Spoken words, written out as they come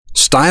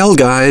Style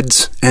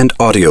Guides and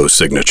Audio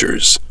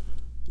Signatures.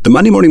 The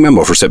Monday Morning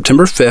Memo for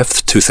September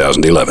 5th,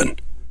 2011.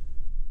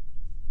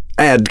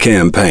 Ad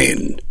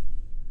campaign.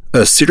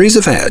 A series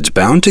of ads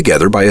bound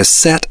together by a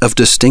set of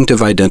distinctive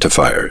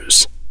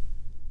identifiers.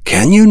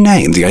 Can you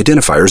name the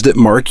identifiers that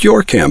mark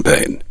your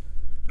campaign?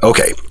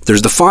 Okay,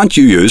 there's the font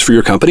you use for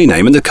your company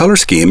name and the color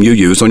scheme you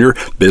use on your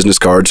business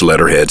cards,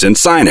 letterheads, and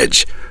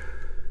signage.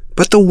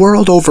 But the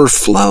world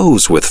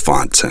overflows with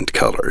fonts and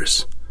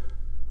colors.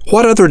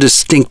 What other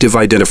distinctive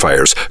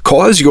identifiers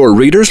cause your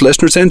readers,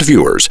 listeners, and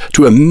viewers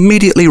to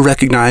immediately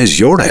recognize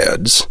your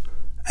ads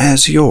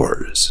as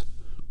yours?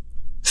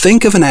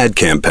 Think of an ad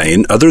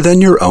campaign other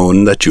than your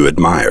own that you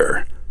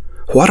admire.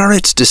 What are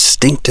its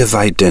distinctive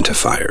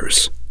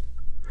identifiers?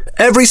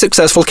 Every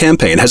successful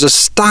campaign has a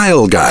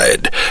style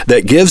guide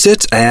that gives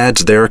its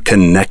ads their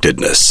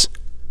connectedness.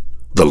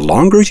 The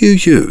longer you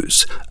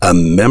use a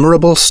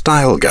memorable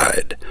style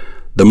guide,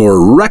 the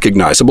more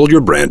recognizable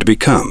your brand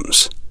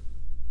becomes.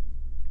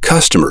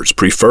 Customers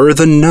prefer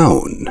the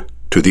known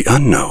to the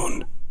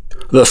unknown,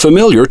 the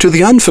familiar to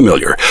the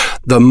unfamiliar.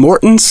 The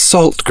Morton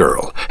Salt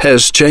Girl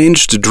has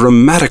changed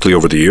dramatically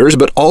over the years,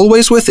 but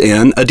always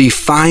within a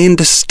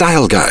defined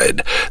style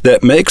guide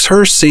that makes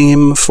her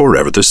seem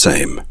forever the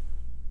same.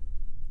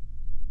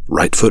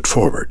 Right foot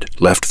forward,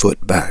 left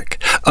foot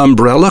back,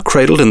 umbrella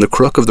cradled in the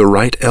crook of the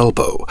right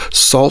elbow,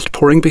 salt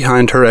pouring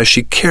behind her as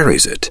she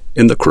carries it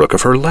in the crook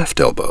of her left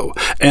elbow,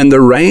 and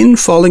the rain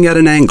falling at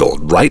an angle,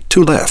 right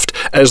to left,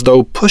 as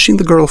though pushing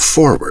the girl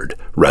forward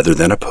rather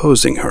than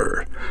opposing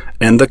her.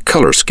 And the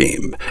color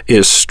scheme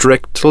is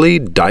strictly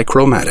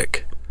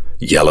dichromatic,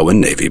 yellow and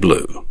navy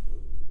blue.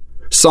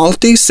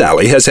 Salty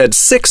Sally has had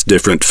 6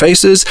 different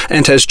faces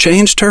and has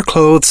changed her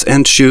clothes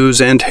and shoes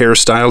and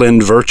hairstyle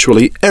in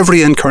virtually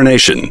every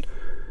incarnation.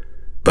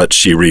 But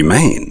she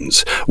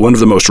remains one of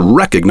the most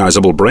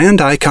recognizable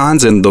brand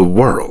icons in the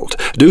world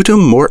due to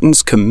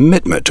Morton's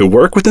commitment to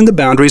work within the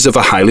boundaries of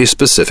a highly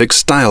specific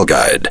style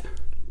guide.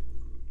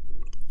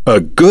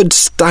 A good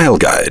style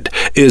guide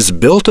is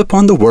built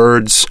upon the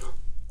words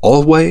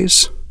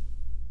always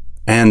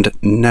and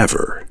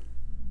never.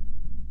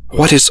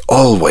 What is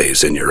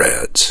always in your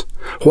ads?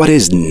 What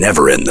is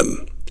never in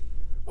them?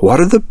 What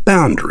are the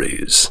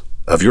boundaries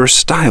of your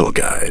style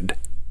guide?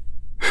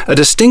 A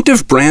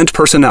distinctive brand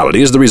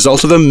personality is the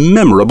result of a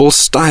memorable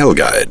style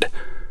guide.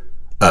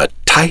 A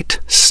tight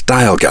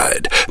style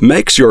guide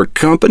makes your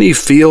company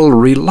feel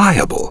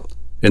reliable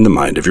in the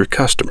mind of your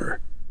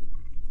customer.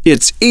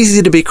 It's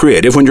easy to be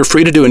creative when you're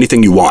free to do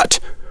anything you want.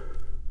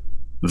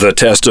 The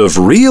test of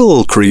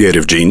real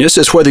creative genius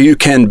is whether you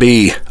can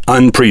be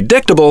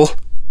unpredictable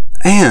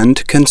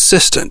and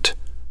consistent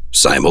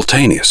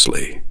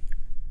simultaneously.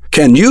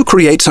 Can you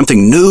create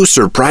something new,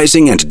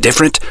 surprising, and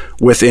different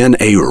within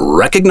a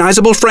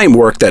recognizable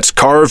framework that's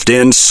carved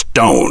in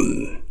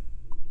stone?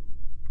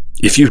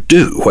 If you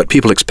do what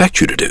people expect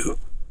you to do,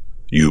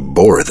 you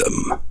bore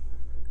them.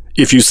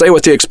 If you say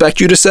what they expect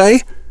you to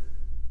say,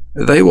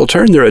 they will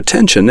turn their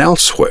attention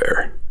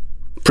elsewhere.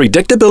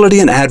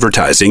 Predictability in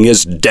advertising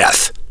is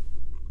death,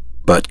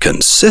 but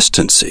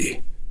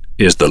consistency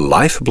is the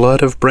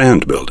lifeblood of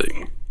brand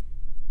building.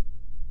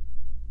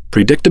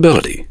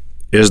 Predictability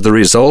is the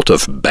result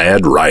of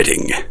bad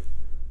writing.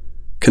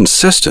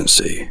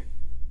 Consistency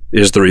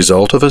is the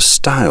result of a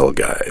style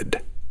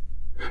guide.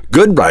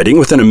 Good writing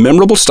within a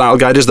memorable style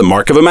guide is the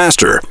mark of a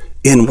master.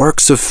 In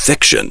works of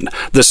fiction,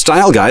 the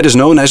style guide is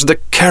known as the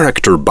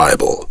character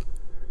Bible.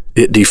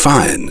 It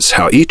defines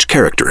how each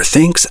character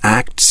thinks,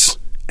 acts,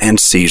 and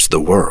sees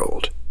the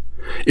world.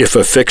 If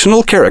a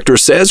fictional character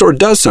says or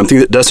does something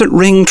that doesn't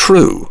ring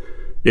true,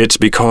 it's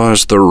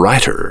because the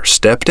writer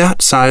stepped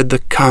outside the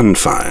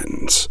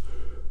confines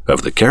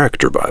of the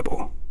character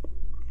Bible.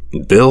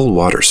 Bill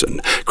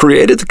Watterson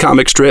created the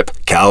comic strip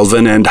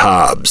Calvin and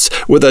Hobbes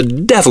with a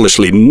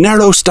devilishly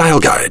narrow style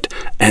guide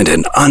and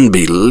an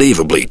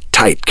unbelievably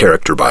tight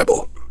character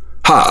Bible.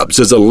 Hobbes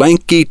is a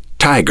lanky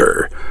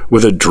tiger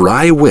with a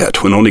dry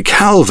wit when only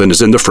Calvin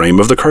is in the frame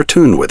of the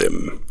cartoon with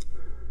him.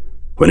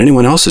 When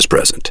anyone else is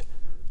present,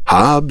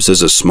 Hobbes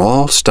is a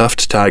small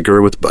stuffed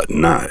tiger with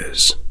button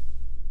eyes.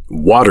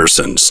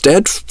 Watterson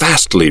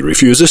steadfastly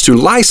refuses to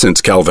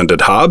license Calvin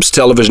and Hobbes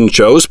television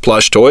shows,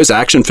 plush toys,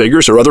 action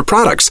figures, or other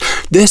products.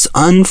 This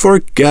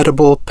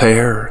unforgettable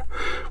pair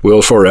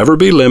will forever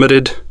be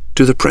limited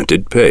to the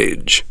printed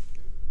page.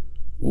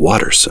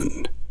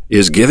 Watterson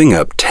is giving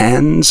up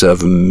tens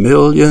of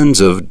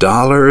millions of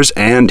dollars,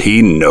 and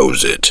he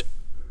knows it.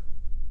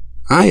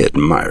 I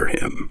admire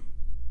him.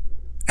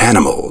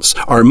 Animals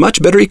are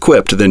much better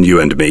equipped than you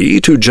and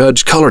me to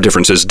judge color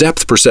differences,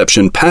 depth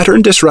perception,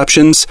 pattern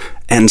disruptions,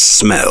 and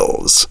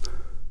smells.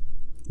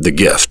 The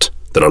gift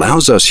that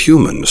allows us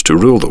humans to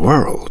rule the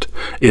world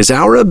is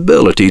our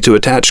ability to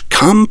attach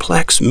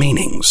complex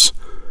meanings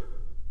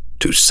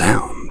to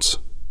sounds.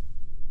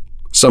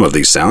 Some of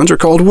these sounds are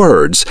called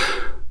words,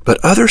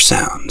 but other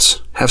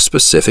sounds have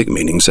specific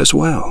meanings as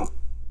well.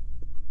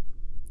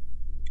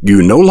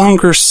 You no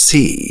longer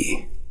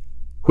see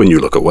when you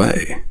look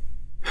away,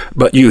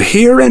 but you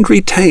hear and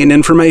retain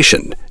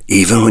information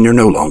even when you're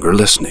no longer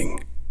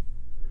listening.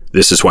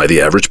 This is why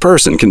the average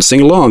person can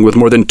sing along with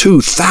more than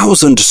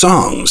 2,000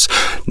 songs,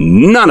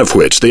 none of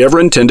which they ever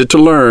intended to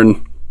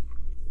learn.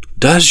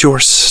 Does your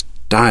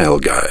style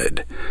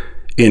guide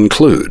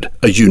include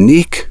a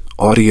unique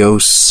audio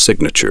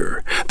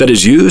signature that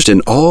is used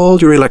in all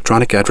your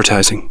electronic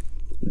advertising?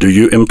 Do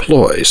you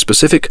employ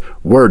specific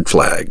word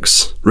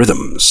flags,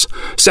 rhythms,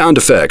 sound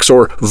effects,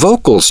 or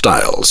vocal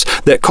styles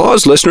that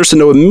cause listeners to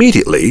know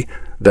immediately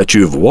that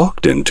you've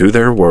walked into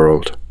their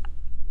world?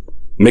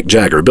 Mick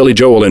Jagger, Billy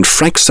Joel, and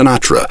Frank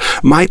Sinatra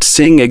might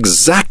sing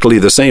exactly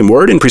the same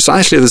word in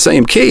precisely the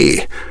same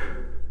key,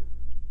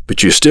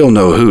 but you still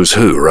know who's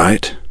who,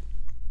 right?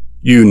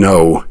 You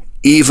know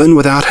even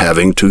without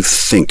having to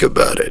think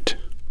about it.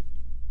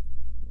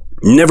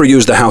 Never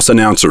use the house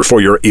announcer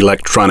for your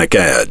electronic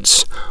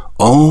ads.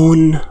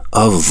 Own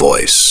a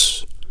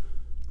voice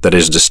that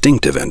is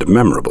distinctive and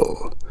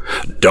memorable.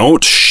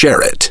 Don't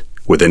share it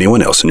with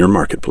anyone else in your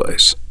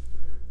marketplace.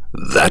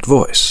 That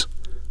voice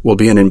will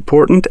be an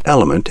important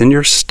element in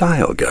your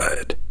style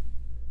guide.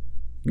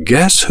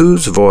 Guess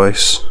whose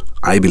voice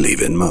I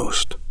believe in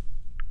most?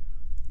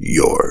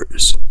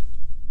 Yours.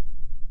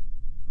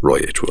 Roy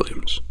H.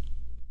 Williams.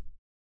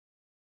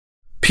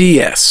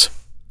 P.S.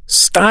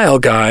 Style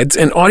guides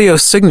and audio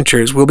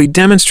signatures will be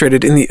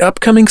demonstrated in the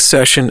upcoming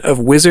session of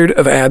Wizard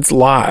of Ads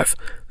Live,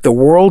 the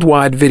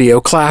worldwide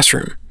video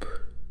classroom.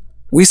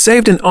 We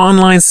saved an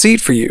online seat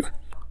for you.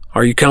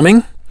 Are you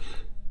coming?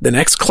 The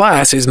next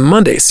class is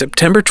Monday,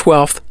 September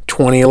 12th,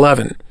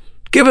 2011.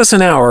 Give us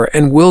an hour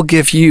and we'll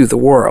give you the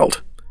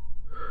world.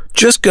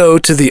 Just go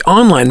to the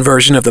online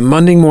version of the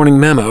Monday Morning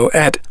Memo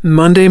at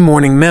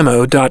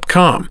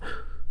mondaymorningmemo.com.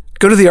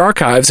 Go to the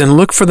archives and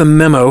look for the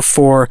memo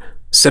for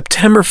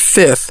September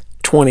 5th,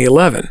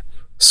 2011.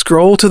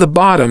 Scroll to the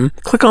bottom,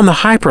 click on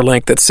the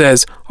hyperlink that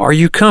says, "Are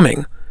you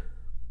coming?"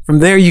 From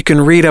there you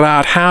can read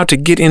about how to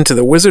get into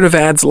the Wizard of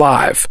Ads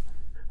Live.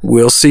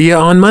 We'll see you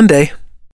on Monday.